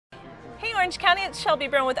Hey Orange County, it's Shelby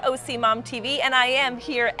Brown with OC Mom TV, and I am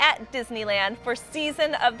here at Disneyland for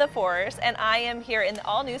Season of the Force, and I am here in the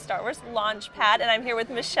all-new Star Wars launch pad, and I'm here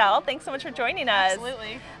with Michelle. Thanks so much for joining us.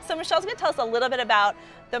 Absolutely. So Michelle's going to tell us a little bit about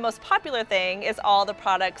the most popular thing is all the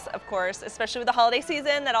products, of course, especially with the holiday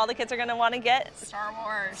season that all the kids are going to want to get. Star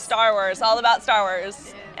Wars. Star Wars, all about Star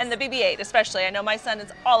Wars. And the BB-8 especially. I know my son is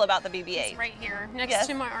all about the BB-8. It's right here, next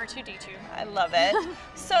to my R2-D2. I love it.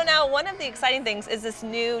 So now one of the exciting things is this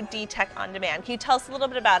new D-Tech On Demand. Can you tell us a little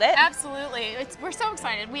bit about it? Absolutely. We're so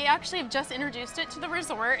excited. We actually have just introduced it to the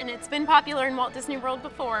resort, and it's been popular in Walt Disney World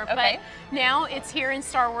before, but now it's here in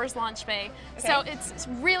Star Wars Launch Bay. So it's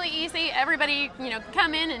really easy. Everybody, can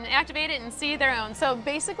come in and activate it and see their own. So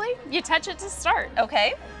basically, you touch it to start.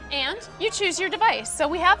 Okay. And you choose your device. So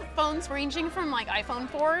we have phones ranging from like iPhone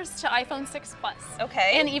 4s to iPhone 6 Plus.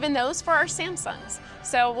 Okay. And even those for our Samsungs.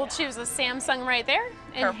 So we'll choose a Samsung right there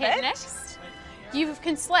and hit next. You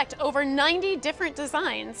can select over 90 different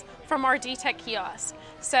designs from our D-Tech kiosk.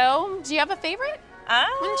 So do you have a favorite? Why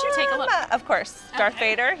don't you take a look? Of course. Darth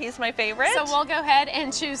Vader, he's my favorite. So we'll go ahead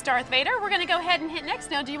and choose Darth Vader. We're going to go ahead and hit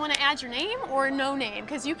next. Now, do you want to add your name or no name?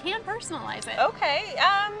 Because you can personalize it. Okay.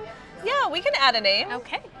 Yeah, we can add a name.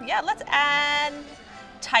 Okay. Yeah, let's add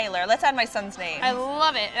Tyler. Let's add my son's name. I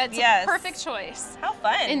love it. That's a perfect choice. How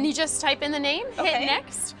fun. And you just type in the name, hit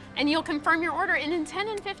next, and you'll confirm your order. And in 10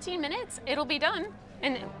 and 15 minutes, it'll be done.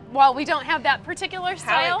 And while we don't have that particular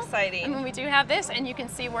style, how exciting. I mean, we do have this, and you can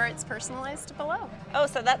see where it's personalized below. Oh,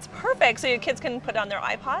 so that's perfect. So your kids can put on their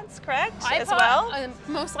iPods, correct? As well?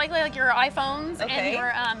 Most likely like your iPhones and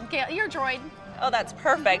your Droid. Oh, that's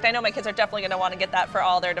perfect. I know my kids are definitely going to want to get that for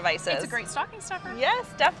all their devices. It's a great stocking stuffer. Yes,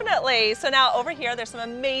 definitely. So now over here, there's some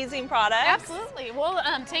amazing products. Absolutely. We'll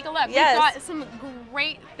take a look. Yes. We've got some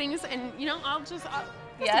great things, and I'll just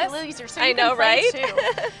yes. a little easier so I know, right?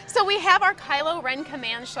 Too. So we have our Kylo Ren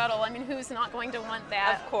command shuttle. I mean, who's not going to want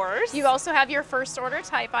that? Of course. You also have your first order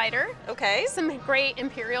TIE fighter. Okay. Some great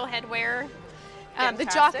Imperial headwear. The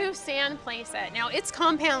Jakku sand playset. Now it's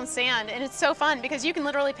compound sand, and it's so fun because you can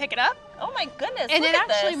literally pick it up. Oh my goodness! And look it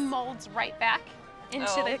actually this. molds right back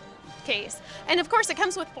into the case. And of course, it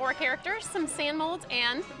comes with 4 characters, some sand molds,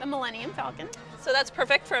 and the Millennium Falcon. So that's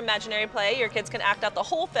perfect for imaginary play. Your kids can act out the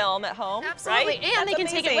whole film at home. Absolutely, right? and they can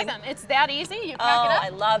take it with them. It's that easy. You pack it up. I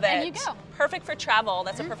love it. And you go. Perfect for travel.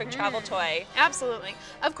 That's a perfect travel toy. Absolutely.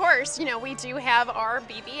 Of course, we do have our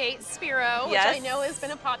BB-8 Sphero, which I know has been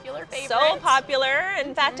a popular favorite. So popular.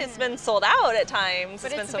 In fact, it's been sold out at times.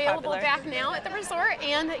 But it's been so available popular. back now at the resort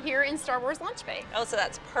and here in Star Wars Launch Bay. Oh, so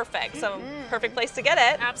that's perfect. So perfect place to get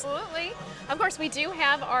it. Absolutely. Of course, we do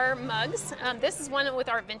have our mugs. This is one with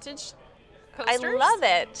our vintage coasters. I love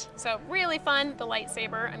it. So really fun. The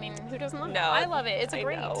lightsaber. I mean, who doesn't love it? I love it. It's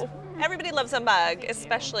great. Everybody loves a mug,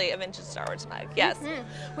 especially a vintage Star Wars mug. Yes.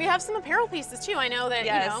 We have some apparel pieces too. I know that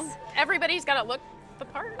everybody's got to look the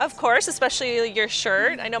part. Of course, especially your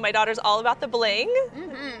shirt. I know my daughter's all about the bling.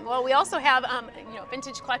 Well, we also have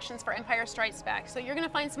vintage collections for Empire Strikes Back. So you're going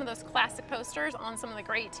to find some of those classic posters on some of the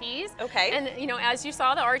great tees. Okay. And as you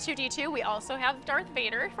saw the R2-D2, we also have Darth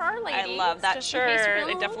Vader for our ladies. I love that shirt.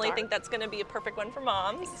 I definitely dark. think that's going to be a perfect one for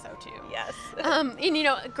moms. I think so too. Yes.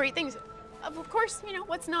 And great things. Of course,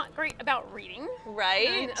 what's not great about reading. Right.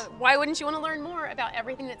 And, why wouldn't you want to learn more about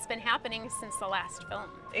everything that's been happening since the last film?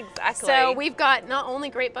 Exactly. So we've got not only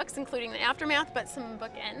great books, including the aftermath, but some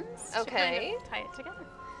bookends to kind of tie it together.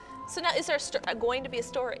 So now, is there going to be a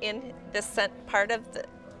store in this part of the?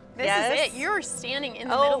 This is it. You're standing in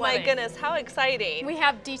the middle of it. Oh my goodness! How exciting! We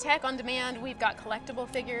have D-Tech on demand. We've got collectible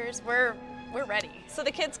figures. We're ready. So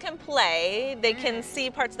the kids can play. They can see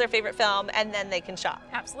parts of their favorite film, and then they can shop.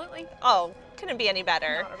 Absolutely. Oh, couldn't be any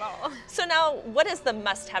better. Not at all. So now, what is the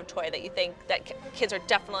must-have toy that you think that kids are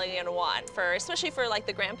definitely going to want especially for like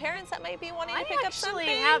the grandparents that might be wanting to pick up something?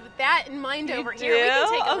 I actually have that in mind over here. We can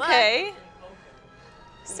take a look. Okay.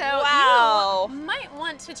 So you might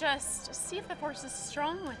want to just see if the force is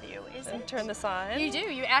strong with you. Turn this on. You do.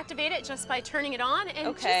 You activate it just by turning it on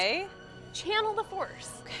and just channel the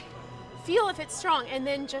force. Okay. Feel if it's strong and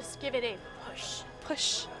then just give it a push.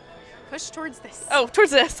 Push. Push towards this. Oh,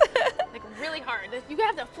 towards this. Like really hard. You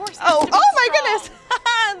have the force. Oh my goodness.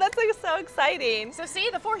 That's like so exciting. So see,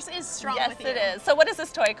 the force is strong with you. Yes, it is. So what is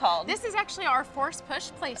this toy called? This is actually our Force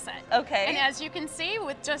Push playset. Okay. And as you can see,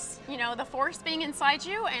 with just, the force being inside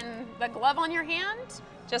you and the glove on your hand,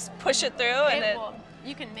 just push it through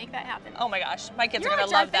you can make that happen. Oh my gosh, my kids are going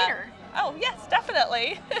to love that. Vader. Oh, yes,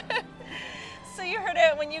 definitely. So you heard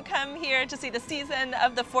it when you come here to see the Season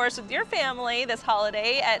of the Force with your family this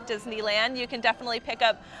holiday at Disneyland. You can definitely pick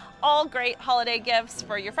up all great holiday gifts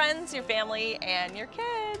for your friends, your family, and your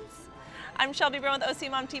kids. I'm Shelby Brown with OC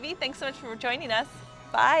Mom TV. Thanks so much for joining us.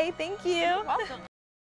 Bye. Thank you. You're welcome.